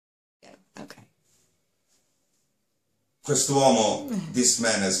quest'uomo, this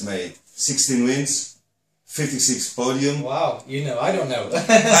man has made 16 wins, 56 podium. Wow, you know, I don't know.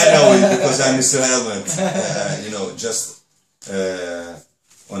 I know it because I'm Misterhelmet. You know, just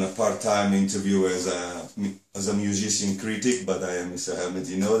on a part-time interview as a musician critic, but I am Misterhelmet,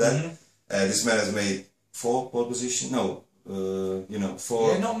 you know that. This man has made 4 pole positions. No, you know,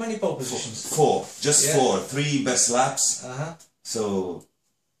 4. Yeah, not many pole positions. 4, just 4. 3 best laps. So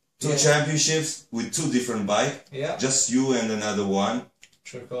 2 championships with 2 different bikes. Yeah. Just you and another one.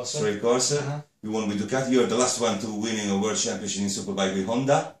 Trey Corsa. You won with Ducati. You're the last one to winning a world championship in superbike with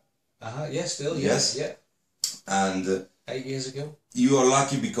Honda. Yes, still. Yes. Yeah. And 8 years ago. You are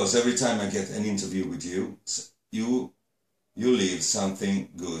lucky because every time I get an interview with you, you leave something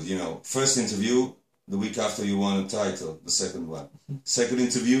good. You know, first interview, the week after you won a title, the second one. Second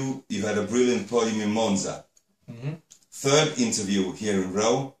interview, you had a brilliant podium in Monza. Third interview here in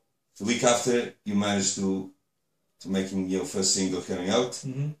Rome, the week after you managed to making your first single coming out.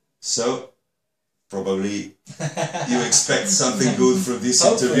 So probably you expect something good from this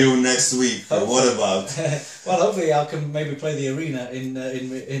interview next week. What about? Well, hopefully I can maybe play the arena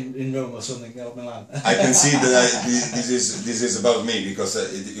in Rome or something, or Milan. I can see that this is about me because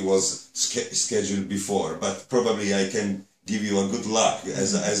it was scheduled before, but probably I can give you a good luck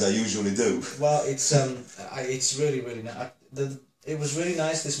as I usually do. Well, it's really nice. It was really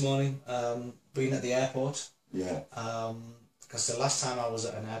nice this morning being at the airport. Yeah. Because the last time I was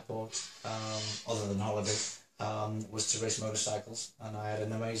at an airport, other than holiday, was to race motorcycles, and I had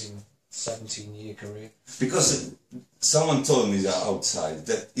an amazing 17-year career. Because someone told me that outside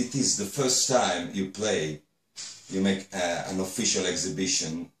that it is the first time you make an official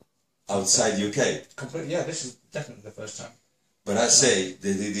exhibition outside UK. Yeah, this is definitely the first time. But I say that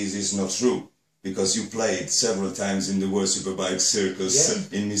this is not true. Because you played several times in the World Superbike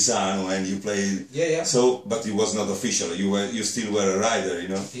Circus in Misano, and you played. So, but it was not official. You still were a rider, you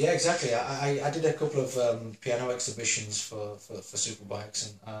know. Yeah, exactly. I did a couple of piano exhibitions for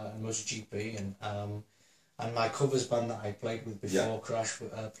superbikes and MotoGP, and my covers band that I played with before Crash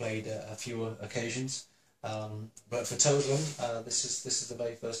played a few occasions. But for Toseland, this is the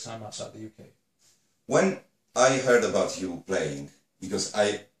very first time outside the UK. When I heard about you playing, because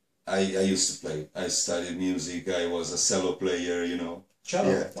I used to play. I studied music. I was a cello player, you know. Cello?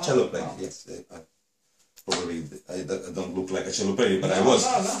 Yeah, wow. Cello player, yes. Probably I don't look like a cello player, but I was.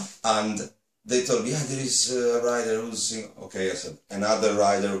 No. And they told me, yeah, there is a rider who's singing. Okay, I said, another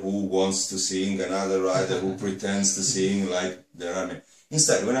rider who wants to sing, another rider who pretends to sing, like there are many.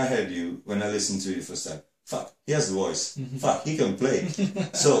 Instead, when I heard you, when I listened to you first time, fuck, he has the voice. Fuck, he can play.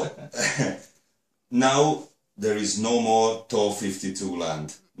 So, now there is no more TOW 52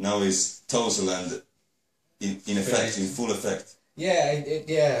 land. Now it's Toseland in effect, in full effect. Yeah,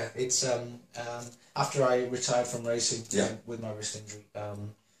 it's after I retired from racing with my wrist injury,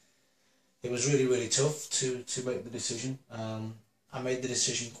 it was really tough to make the decision. I made the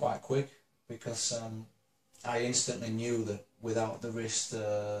decision quite quick because I instantly knew that without the wrist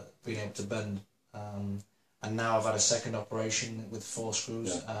being able to bend, and now I've had a second operation with 4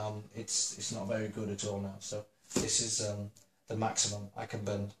 screws. It's not very good at all now. So this is the maximum I can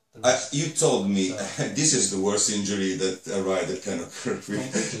bend. You told me this is the worst injury that a rider can occur.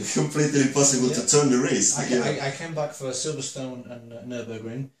 Completely impossible to turn the wrist. I came back for Silverstone and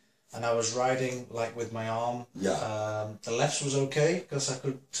Nürburgring, and I was riding like with my arm. The left was okay because I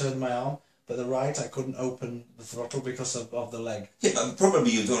could turn my arm, but the right I couldn't open the throttle because of the leg. Yeah,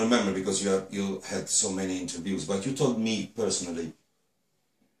 probably you don't remember because you had so many interviews. But you told me personally,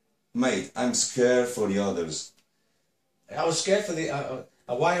 mate, I'm scared for the others. I was scared for the.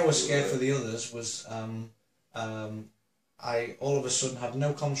 Why I was scared for the others was I all of a sudden had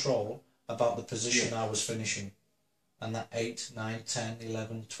no control about the position I was finishing, and that 8, 9, 10,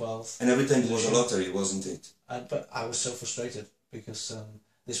 11, 12. And every time it was a lottery, wasn't it? But I was so frustrated because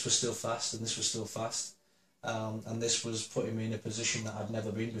this was still fast and this was still fast, and this was putting me in a position that I'd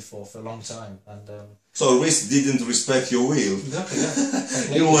never been before for a long time. And so wrist didn't respect your wheel. Exactly.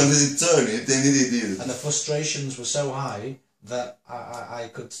 Yeah. You wanted to turn it, and it didn't. And the frustrations were so high that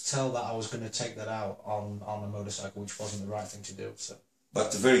I could tell that I was going to take that out on a motorcycle, which wasn't the right thing to do. So.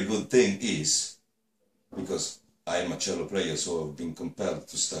 But the very good thing is, because I am a cello player, so I've been compelled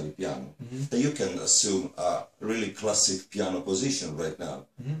to study piano, that you can assume a really classic piano position right now.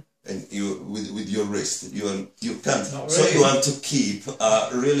 And you with your wrist, you can't. Really. So you have to keep a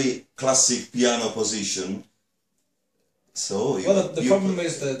really classic piano position. So the problem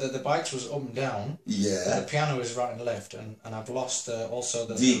is the bikes was up and down. Yeah. The piano is right and left, and I've lost also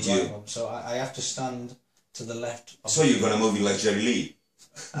the Did right you? one. So I have to stand to the left. So you're gonna move it like Jerry Lee.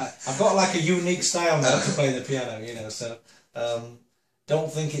 I've got like a unique style now to play the piano, you know, so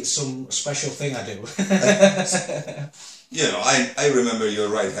don't think it's some special thing I do. You know, I remember your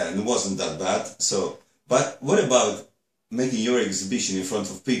right hand, it wasn't that bad, so, but what about making your exhibition in front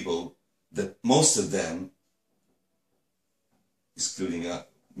of people that most of them, excluding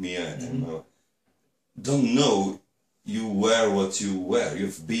me and don't know you were what you were,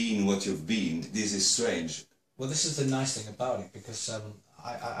 you've been what you've been. This is strange. Well, this is the nice thing about it, because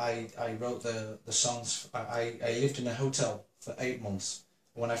I wrote the songs. I lived in a hotel for 8 months.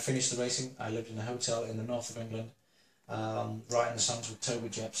 When I finished the racing, I lived in a hotel in the north of England, writing the songs with Toby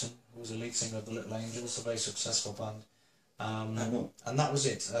Jepson, who was the lead singer of the Little Angels, a very successful band. I know. And that was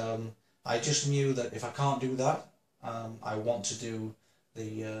it. I just knew that if I can't do that, I want to do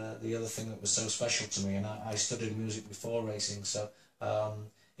the other thing that was so special to me. And I studied music before racing, so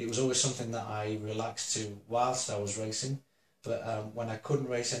it was always something that I relaxed to whilst I was racing. But when I couldn't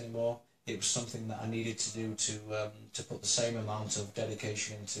race anymore, it was something that I needed to do to put the same amount of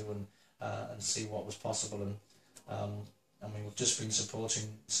dedication into and see what was possible. And I mean, we've just been supporting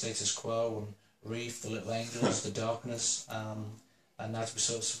Status Quo and Reef, the Little Angels, the Darkness, and now to be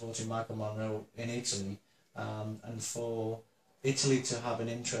sort of supporting Michael Monroe in Italy, and for Italy to have an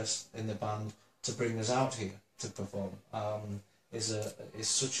interest in the band to bring us out here to perform is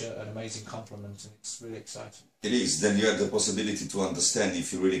such an amazing compliment, and it's really exciting. It is. Then you have the possibility to understand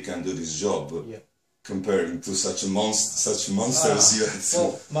if you really can do this job. Yeah. Comparing to such monsters you had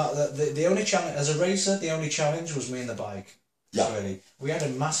to... Well, the only challenge as a racer, the only challenge was me and the bike. Yeah. Really, we had a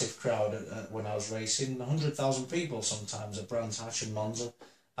massive crowd when I was racing, 100,000 people sometimes at Brands Hatch and Monza.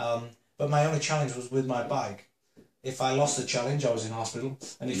 But my only challenge was with my bike. If I lost the challenge, I was in hospital,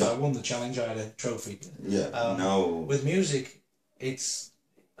 and if I won the challenge, I had a trophy. Yeah. No. With music, it's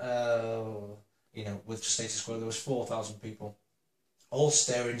you know, with Status Quo, there was 4,000 people, all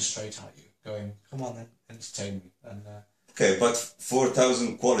staring straight at you, going, "Come on, then, entertain me." And okay, but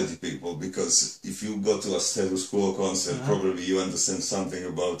 4,000 quality people, because if you go to a Status Quo concert, probably you understand something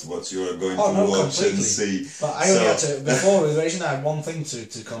about what you are going to watch completely. and see. But I only had to, before the racing, I had one thing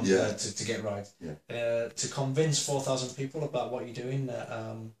to get right. Yeah. To convince 4,000 people about what you're doing.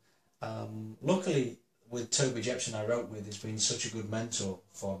 Luckily, with Toby Jepson, I wrote with, he's been such a good mentor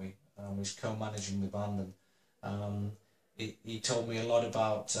for me. He's co-managing the band, and he told me a lot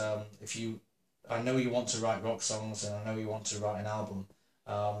about I know you want to write rock songs, and I know you want to write an album,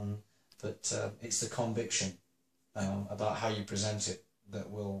 but it's the conviction about how you present it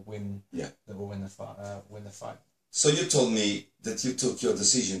that will win. Yeah. That will win the fight. So you told me that you took your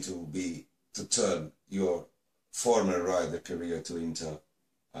decision to turn your former rider career into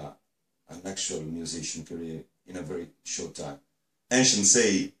an actual musician career in a very short time. Ancients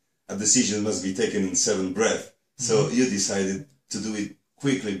say a decision must be taken in 7 breaths. So you decided to do it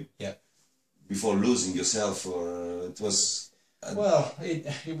quickly. Yeah. Before losing yourself, or it was... Well,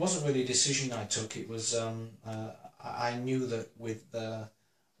 it wasn't really a decision I took. It was I knew that with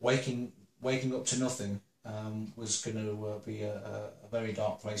waking up to nothing was going to be a very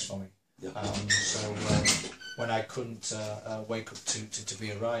dark place for me. Yeah. So when I couldn't wake up to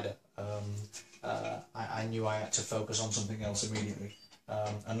be a rider, I knew I had to focus on something else immediately.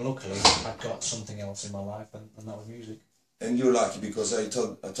 And luckily, I got something else in my life, and that was music. And you're lucky, because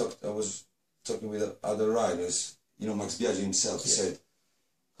I was talking with other riders. You know, Max Biaggi himself said,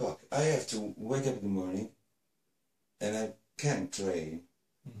 "Look, I have to wake up in the morning, and I can train,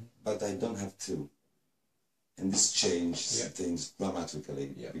 but I don't have to." And this changed things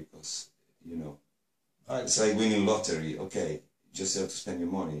dramatically, because, you know, it's like winning lottery. Okay, you just have to spend your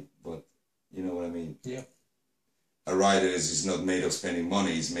money, but you know what I mean? Yeah. A rider is not made of spending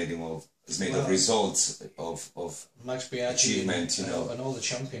money; it's made of results, of Max Biaggi achievement. You know, and all the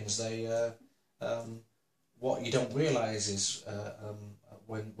champions. They what you don't realise is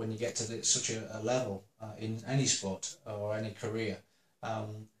when you get to such a level in any sport or any career,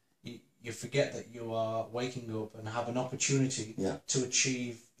 you forget that you are waking up and have an opportunity to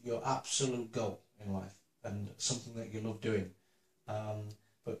achieve your absolute goal in life and something that you love doing.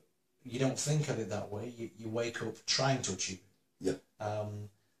 But you don't think of it that way. You wake up trying to achieve it. Yeah.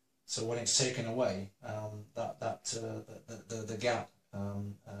 So when it's taken away, the gap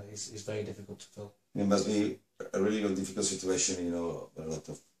is very difficult to fill. It must be a really difficult situation. You know, a lot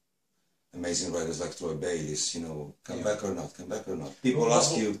of amazing riders like Troy Bayliss, you know, come back or not, come back or not. People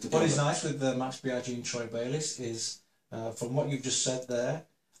ask you to come back. What is nice with Max Biaggi and Troy Bayliss is, from what you've just said there,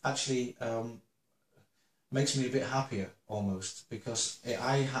 actually makes me a bit happier almost, because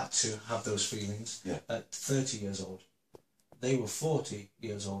I had to have those feelings at 30 years old. They were 40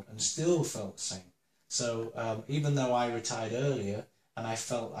 years old and still felt the same. So even though I retired earlier, and I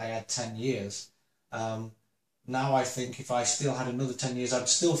felt I had 10 years. Now I think if I still had another 10 years, I'd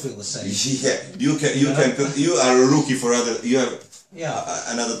still feel the same. Yeah, you are a rookie for you have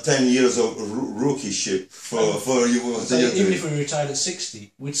another 10 years of rookieeship for you. So even if we retired at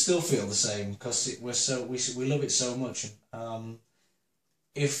 60, we'd still feel the same because we love it so much.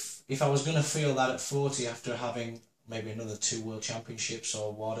 If I was going to feel that at 40 after having maybe another 2 world championships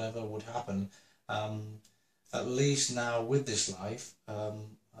or whatever would happen, at least now with this life,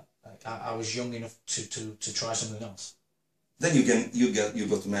 I was young enough to try something else. Then you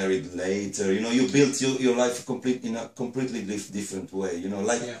got married later. You know, you built your life in a completely different way. You know,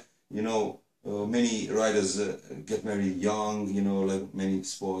 like many riders get married young. You know, like many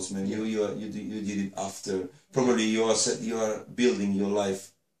sportsmen. You did it after. Probably you are building your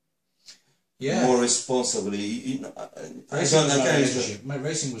life more responsibly. You know,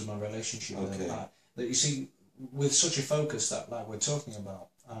 racing was my relationship. Okay. That you see, with such a focus that like we're talking about.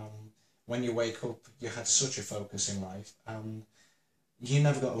 When you wake up, you had such a focus in life, you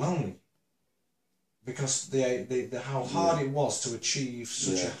never got lonely because how hard it was to achieve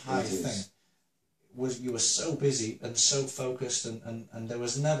such a high thing. You were so busy and so focused, and there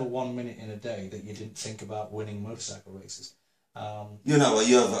was never 1 minute in a day that you didn't think about winning motorcycle races. You know,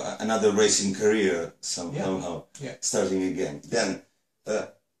 you have another racing career somehow starting again. Then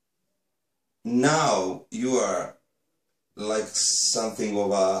now you are like something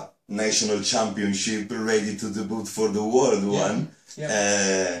of a national championship ready to debut for the world one.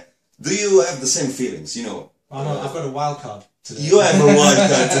 Do you have the same feelings, you know? I've got a wild card today. You have a wild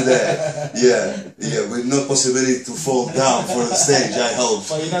card today. Yeah, with no possibility to fall down for the stage, I hope.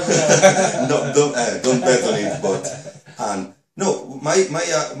 Well, you never know. Don't bet on it, but no,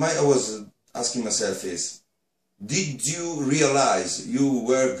 I was asking myself is, did you realize you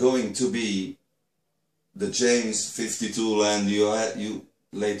were going to be the James 52 and you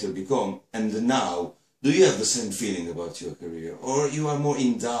later become, and now do you have the same feeling about your career, or you are more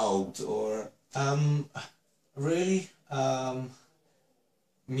in doubt, or really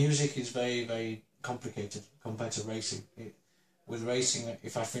music is very, very complicated compared to racing. With racing,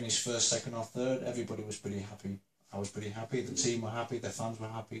 if I finished first, second or third, everybody was pretty happy. I was pretty happy, the team were happy, their fans were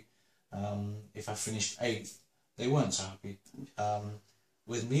happy. If I finished 8th, they weren't so happy.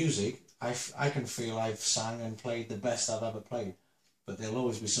 With music, I can feel I've sang and played the best I've ever played, but there'll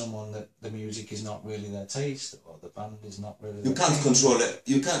always be someone that the music is not really their taste, or the band is not really. You can't control it.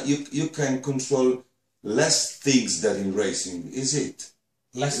 You can control less things than in racing. Is it?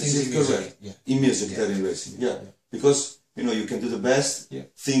 Less things in music. Yeah. In music than in racing. Yeah, because you know you can do the best,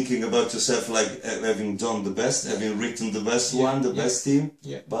 thinking about yourself like having done the best, having written the best one, the best team.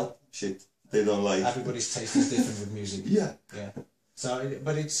 Yeah. But shit, they don't like. Everybody's taste is different with music. Yeah. So,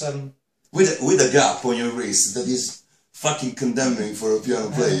 but it's with a gap on your wrist that is fucking condemning for a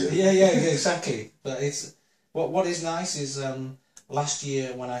piano player. Yeah, exactly. But it's what is nice is last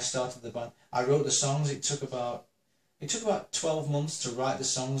year when I started the band, I wrote the songs. It took about 12 months to write the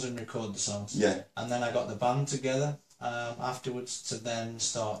songs and record the songs. Yeah. And then I got the band together afterwards to then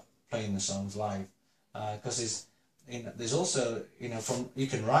start playing the songs live. Because there's also you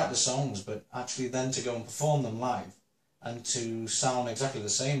can write the songs, but actually then to go and perform them live and to sound exactly the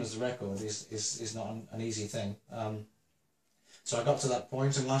same as the record is not an easy thing. So I got to that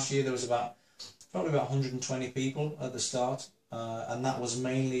point, and last year there was probably about 120 people at the start, and that was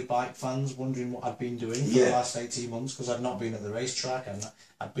mainly bike fans wondering what I'd been doing for the last 18 months, because I'd not been at the racetrack and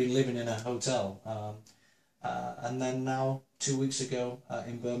I'd been living in a hotel. And then now, 2 weeks ago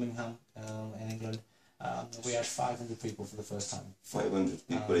in Birmingham, in England, we had 500 people for the first time. 500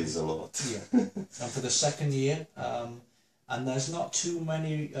 people is a lot. Yeah, and for the second year. And there's not too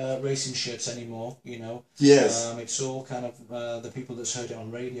many racing shirts anymore, you know. Yes. It's all kind of the people that's heard it on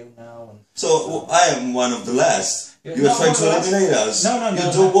radio now. So I am one of the last. You are trying to eliminate us. No.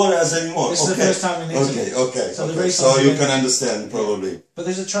 You don't want us anymore. This is the first time in Italy. Okay. So you can understand probably. Yeah. But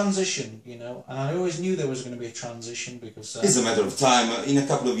there's a transition, you know, and I always knew there was going to be a transition because it's a matter of time. In a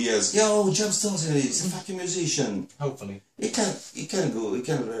couple of years, James Toseland is a fucking musician. Hopefully. He can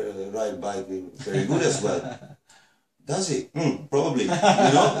ride bike very good as well. Does he? Probably. You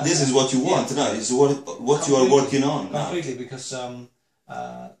know, this is what you want now. This is what you are working on now. Completely, because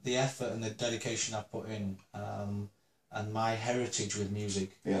the effort and the dedication I put in, and my heritage with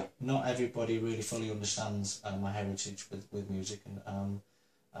music. Yeah. Not everybody really fully understands my heritage with music, and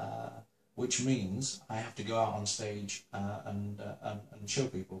which means I have to go out on stage and show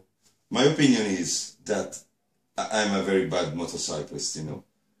people. My opinion is that I'm a very bad motorcyclist, you know.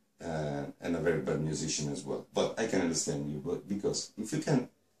 And a very bad musician as well, but I can understand you. But because if you can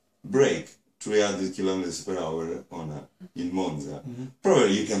break 300 kilometers per hour in Monza.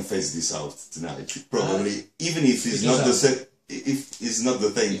 Probably you can face this out tonight. Probably, even if it's not the same. If it's not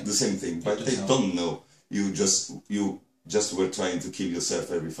the same thing, but they don't know. You just were trying to kill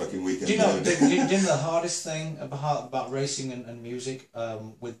yourself every fucking weekend. Do you know the hardest thing about racing and music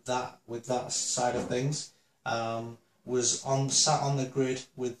with that side of things was sat on the grid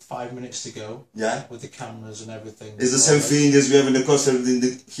with 5 minutes to go. Yeah. With the cameras and everything. It's the same feeling as we have in the concert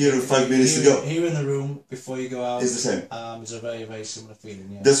here 5 minutes to go. Here in the room before you go out. It's the same. It's a very, very similar feeling.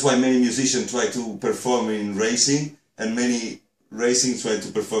 Yeah. That's why many musicians try to perform in racing, and many racing try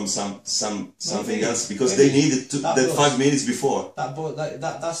to perform something else because they needed that 5 minutes before.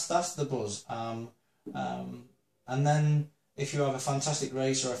 That's the buzz. And then if you have a fantastic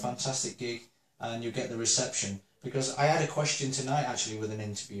race or a fantastic gig and you get the reception, because I had a question tonight actually with an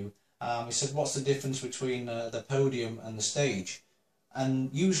interview. He said, "What's the difference between the podium and the stage?"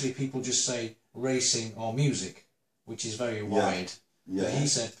 And usually people just say racing or music, which is very wide. Yeah. But he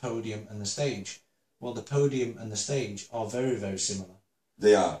said podium and the stage. Well, the podium and the stage are very, very similar.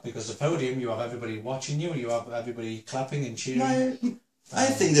 They are. Because the podium, you have everybody watching you, you have everybody clapping and cheering. I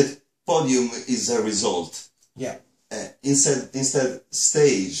think that podium is a result. Yeah. Instead,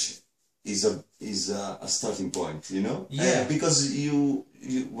 stage is a starting point. You know. Yeah. Because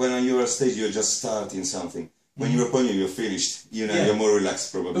when you're on stage, you're just starting something. When you're a podium, you're finished. You know, you're more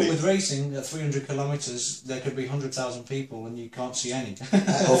relaxed probably. But with racing at 300 kilometers, there could be 100,000 people and you can't see any.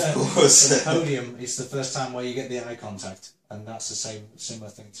 Of course. But the podium is the first time where you get the eye contact, and that's the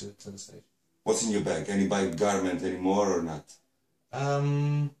similar thing to the stage. What's in your bag? Any bike garment anymore or not?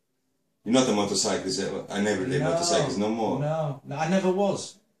 You're not a motorcyclist, an everyday motorcyclist, no more. No, I never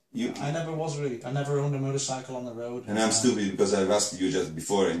was. I never was really. I never owned a motorcycle on the road. And I'm stupid because I've asked you just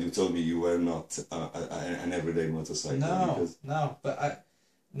before and you told me you were not an everyday motorcycle. No. But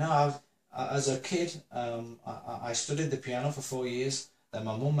as a kid, I studied the piano for 4 years. Then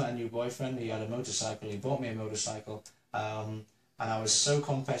my mum met a new boyfriend. He had a motorcycle. He bought me a motorcycle. And I was so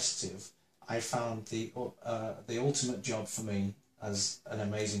competitive. I found the ultimate job for me as an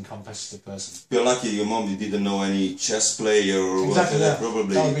amazing competitive person. You're lucky your mom didn't know any chess player or whatever.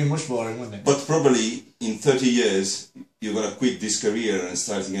 Probably. That would be much boring, wouldn't it? But probably in 30 years you're gonna quit this career and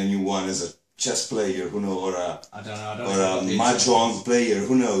starting a new one as a chess player, who knows, or a mahjong player,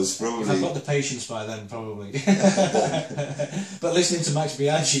 who knows, probably. If I've got the patience by then, probably. But listening to Max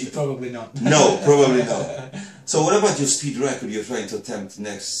Biaggi, probably not. No, probably not. So what about your speed record you're trying to attempt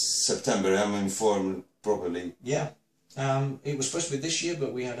next September? I'm informed properly. Yeah. It was supposed to be this year,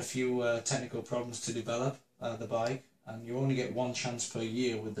 but we had a few technical problems to develop the bike, and you only get one chance per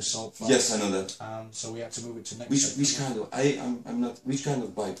year with the salt flats. Yes, I know that. So we had to move it to next. Which kind of? I'm not. Which kind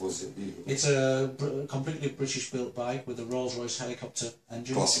of bike was it? It's a completely British-built bike with a Rolls-Royce helicopter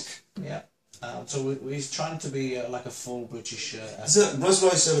engine. Classic. Yeah. So he's trying to be like a full British. The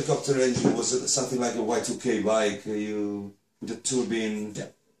Rolls-Royce helicopter engine was something like a Y2K bike. With a turbine. Yeah.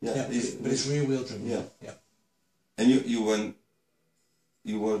 Yeah. But it's rear-wheel driven. Yeah. Yeah. And you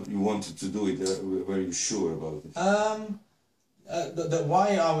wanted to do it. Were you sure about it?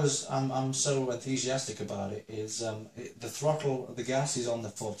 Why I'm so enthusiastic about it is the throttle, the gas is on the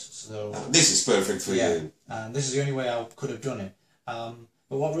foot. So this is perfect for you. And this is the only way I could have done it. But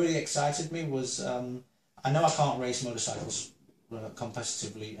what really excited me was I know I can't race motorcycles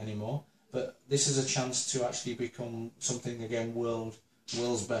competitively anymore, but this is a chance to actually become something again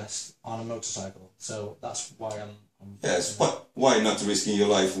world's best on a motorcycle. So that's why I'm yes, but why not risking your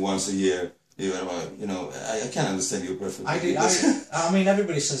life once a year? You know, I can understand you perfectly. I mean,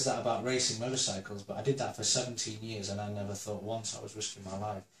 everybody says that about racing motorcycles, but I did that for 17 years and I never thought once I was risking my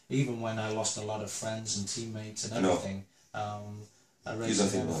life. Even when I lost a lot of friends and teammates and everything. No,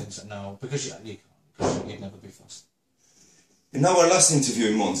 because you'd never be fast. In our last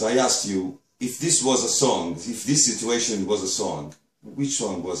interview in Monza, I asked you if this was a song, if this situation was a song, which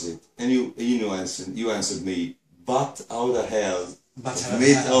song was it? And you answered me, but how the hell?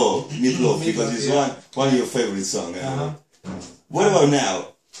 Meatloaf, because it's one of your favorite songs. What about now?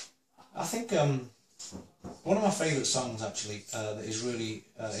 I think one of my favourite songs actually that is really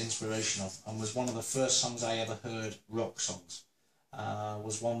inspirational and was one of the first songs I ever heard, rock songs,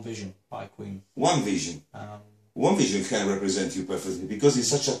 was One Vision by Queen. One Vision. One Vision can represent you perfectly because it's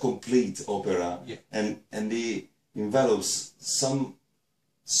such a complete opera, and it envelops some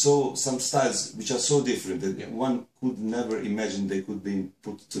styles which are so different that one could never imagine they could be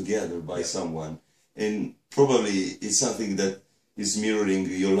put together by someone, and probably it's something that is mirroring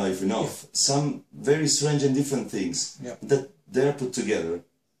your life enough. Some very strange and different things that they're put together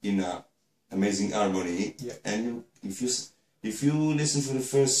in a amazing harmony, and if you if you listen to the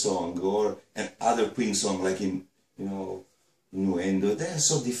first song or an other Queen song, like in, you know, Innuendo, they're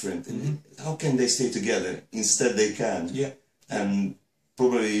so different. How can they stay together? Instead, they can. Yeah. And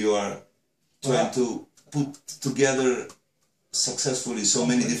probably you are trying to put together successfully so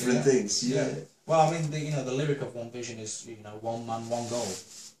many different things. Yeah. Well, I mean, the lyric of One Vision is, one man, one goal,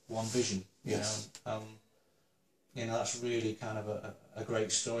 one vision. Yes. That's really kind of a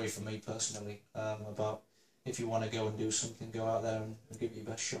great story for me personally, about if you want to go and do something, go out there and give it your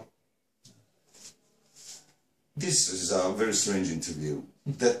best shot. This is a very strange interview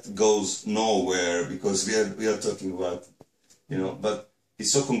that goes nowhere because we are talking about, but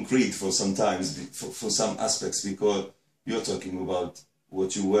it's so concrete for sometimes, for some aspects, because you're talking about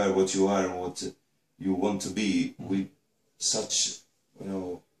what you were, what you are, and what you want to be with such,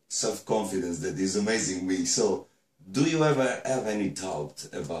 self-confidence that is amazing me. So, do you ever have any doubt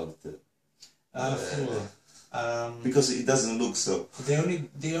about because it doesn't look so.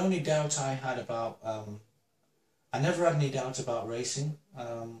 The only doubt I had about I never had any doubt about racing.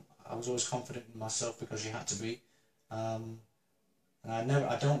 I was always confident in myself because you had to be. And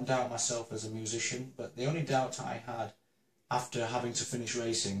I don't doubt myself as a musician, but the only doubt I had after having to finish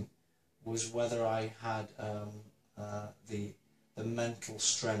racing was whether I had the mental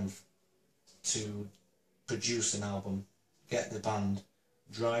strength to produce an album, get the band,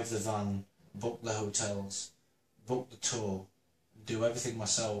 drive the van, book the hotels, book the tour, do everything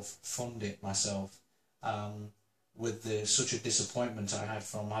myself, fund it myself, with such a disappointment I had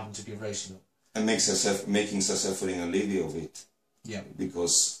from having to give racing up. And making successfully a living of it. Yeah.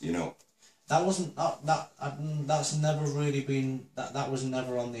 Because, that wasn't that's never really been that was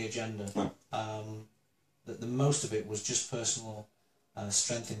never on the agenda. No. The most of it was just personal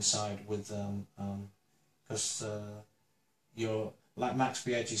strength inside, with because you're like Max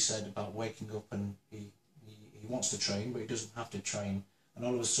Biaggi said about waking up, and he wants to train but he doesn't have to train, and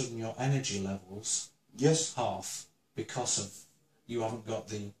all of a sudden your energy levels half because of you haven't got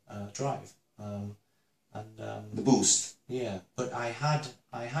the drive the boost. Yeah, but I had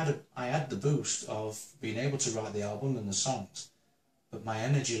the boost of being able to write the album and the songs, but my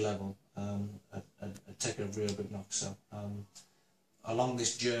energy level had taken a real big knock. So along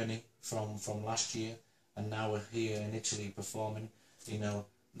this journey from last year, and now we're here in Italy performing,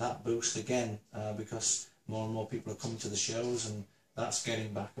 that boost again, because more and more people are coming to the shows, and that's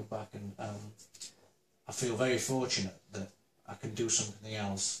getting back and back, and I feel very fortunate that I can do something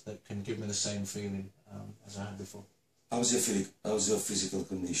else that can give me the same feeling as I had before. How's your physical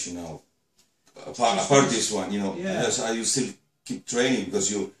condition now? Apart this one, you still keep training because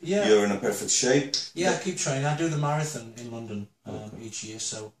you're in a perfect shape? Yeah, I keep training. I do the marathon in London each year,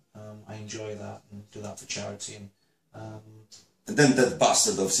 so I enjoy that and do that for charity. And then that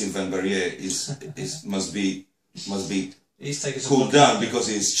bastard of Sylvain Barrier must be he's taking cooled down because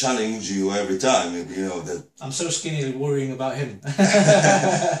he's challenging you every time. That. I'm so skinny, worrying about him.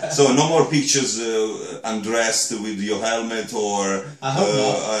 So no more pictures undressed with your helmet, or I hope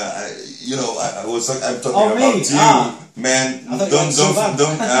not. I'm talking about you, man.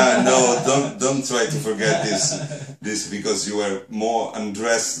 Don't try to forget this because you were more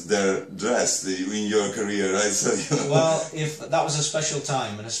undressed than dressed in your career, right? So well, if that was a special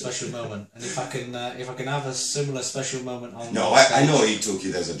time and a special moment, and if I can have a similar special moment on. No, I know he took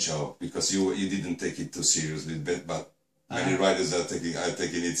it as a joke because you didn't take it too seriously, but many writers are taking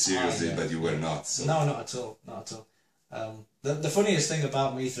it seriously, but you were not. So. No, not at all, not at all. The funniest thing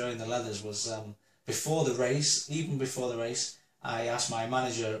about me throwing the leathers was before the race, even before the race, I asked my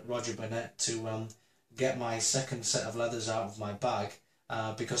manager Roger Burnett to get my second set of leathers out of my bag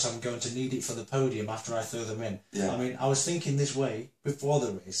because I'm going to need it for the podium after I throw them in. Yeah. I mean, I was thinking this way before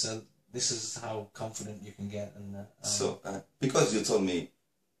the race, so this is how confident you can get. And so because you told me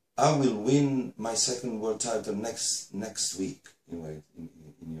I will win my second world title next week in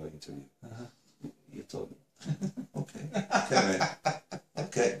your interview. You told me. Okay, man.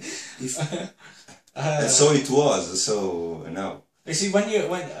 Okay. And so it was. So now. You see, when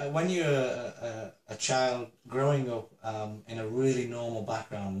you're a child growing up in a really normal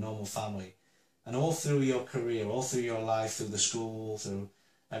background, normal family, and all through your career, all through your life, through the school, through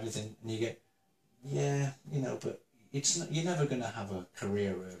everything, and you get, but it's not, you're never going to have a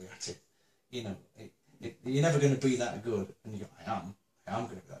career really at it. You're never going to be that good, and you go, I am going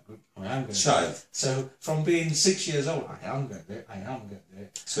to be that good. I am going to. Child. So from being 6 years old, I am going to do it. I am going to do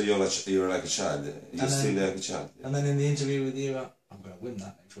it. So you're like a child. You're still like a child. Yeah. And then in the interview with you, I'm going to win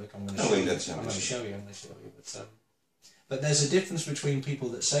that next week. I'm going to show you. But there's a difference between people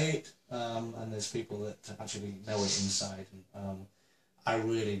that say it and there's people that actually know it inside. And I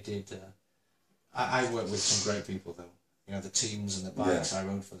really did. I worked with some great people though. you know, the teams and the bikes. I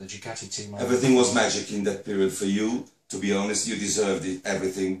rode for the Ducati team. Everything was magic in that period for you. To be honest, you deserved it,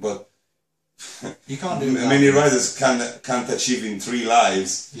 everything, but you can't do many riders can't achieve in 3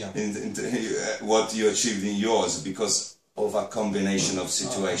 lives what you achieved in yours because of a combination of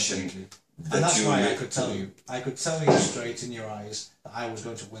situations. And that's why I could tell you straight in your eyes that I was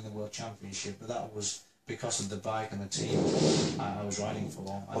going to win the World Championship, but that was because of the bike and the team I was riding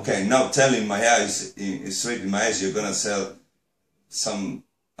for. Okay, now tell in my eyes, straight in my eyes, you're gonna sell some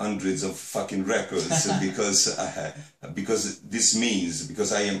hundreds of fucking records because this means,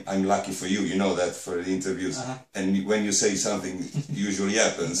 because I'm lucky for you, you know that for the interviews, and when you say something usually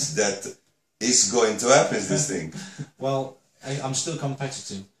happens, that is going to happen, this thing. Well, I'm still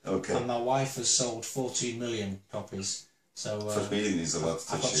competitive. Okay. And my wife has sold 14 million copies. So 14 million is a lot.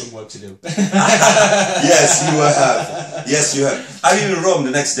 I've got some work to do. Yes, you have. Yes, you have. Are you in Rome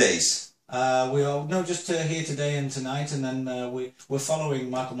the next days? We are just here today and tonight, and then we're following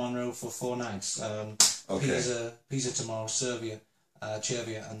Michael Monroe for 4 nights. Okay. Pisa tomorrow, Cervia,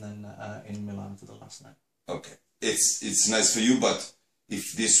 and then in Milan for the last night. Okay, it's nice for you, but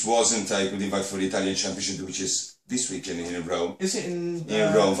if this wasn't, I could invite for the Italian Championship, which is this weekend in Rome. Is it in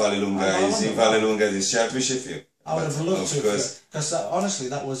Rome? Vallelunga is in Vallelunga. This championship. I would have loved to, because honestly,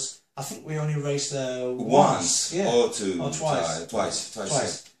 that was. I think we only raced there once, or twice.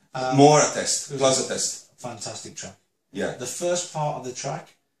 Twice. More a test, plus a test. Fantastic track. Yeah. The first part of the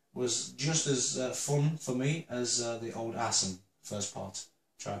track was just as fun for me as the old Assen first part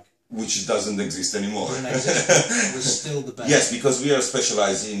track. Which doesn't exist anymore. Doesn't exist, it was still the best. Yes, because we are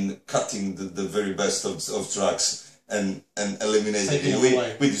specialized in cutting the very best of tracks and eliminating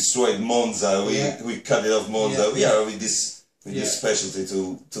it. We destroyed Monza, we cut it off Monza. We are with this specialty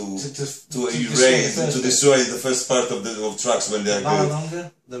to erase, to destroy the first part of tracks when they are good.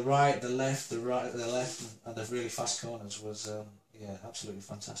 Longer, the right, the left, and the really fast corners was absolutely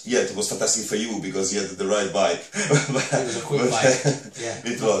fantastic. Yeah, it was fantastic for you because you had the right bike. It was a quick bike. Yeah,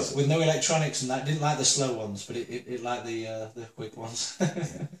 it was with no electronics and that. Didn't like the slow ones, but it liked the quick ones.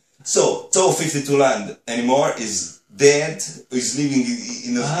 So, Toe 52 Land anymore is dead. Is living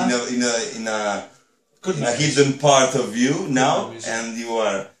in a hidden part of you now, and you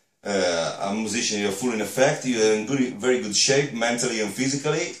are a musician. You're full in effect. You're in very good shape, mentally and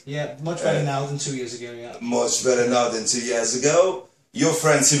physically. Yeah, much better now than 2 years ago. Yeah, much better now than 2 years ago. Your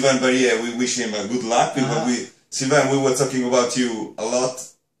friend Sylvain Barrier, we wish him a good luck. Sylvain, we were talking about you a lot,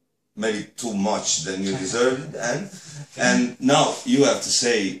 maybe too much than you deserved, and now you have to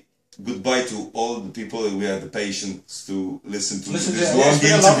say goodbye to all the people that we have the patience to listen to this long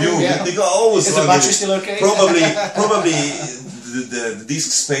interview. They go always is the battery still okay? Probably the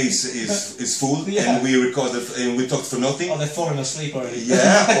disc space is full, and we recorded and we talked for nothing. Or they're falling asleep already.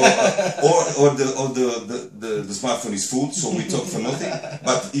 Yeah, or the smartphone is full, so we talk for nothing.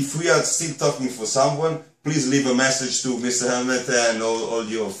 But if we are still talking for someone, please leave a message to Misterhelmet and all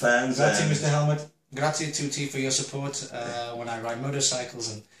your fans. Grazie, Misterhelmet. Grazie tutti for your support when I ride motorcycles,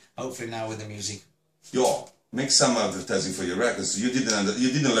 and hopefully now with the music. Yo, make some advertising for your records. You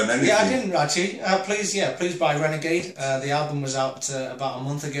didn't learn anything. Yeah, I didn't actually. Please buy Renegade. The album was out about a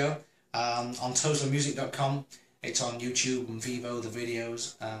month ago on toselandmusic.com. It's on YouTube and Vivo, the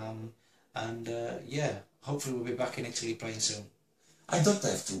videos. Hopefully we'll be back in Italy playing soon. I don't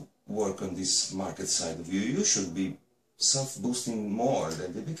have to work on this market side of you. You should be self-boosting more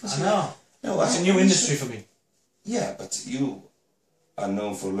than because I know. It's a new industry for me. Yeah, but you are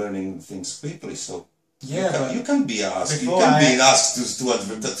known for learning things quickly, so you can be asked. You can be asked to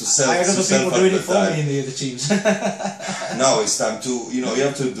sell. I had other people doing it for me in the other teams. Now it's time to you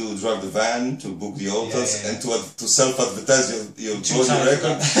have to drive the van, to book the autos, and to self-advertise your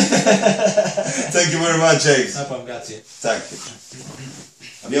record. Thank you very much, James. No problem, grazie. Thank you.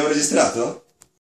 Abbiamo registrato?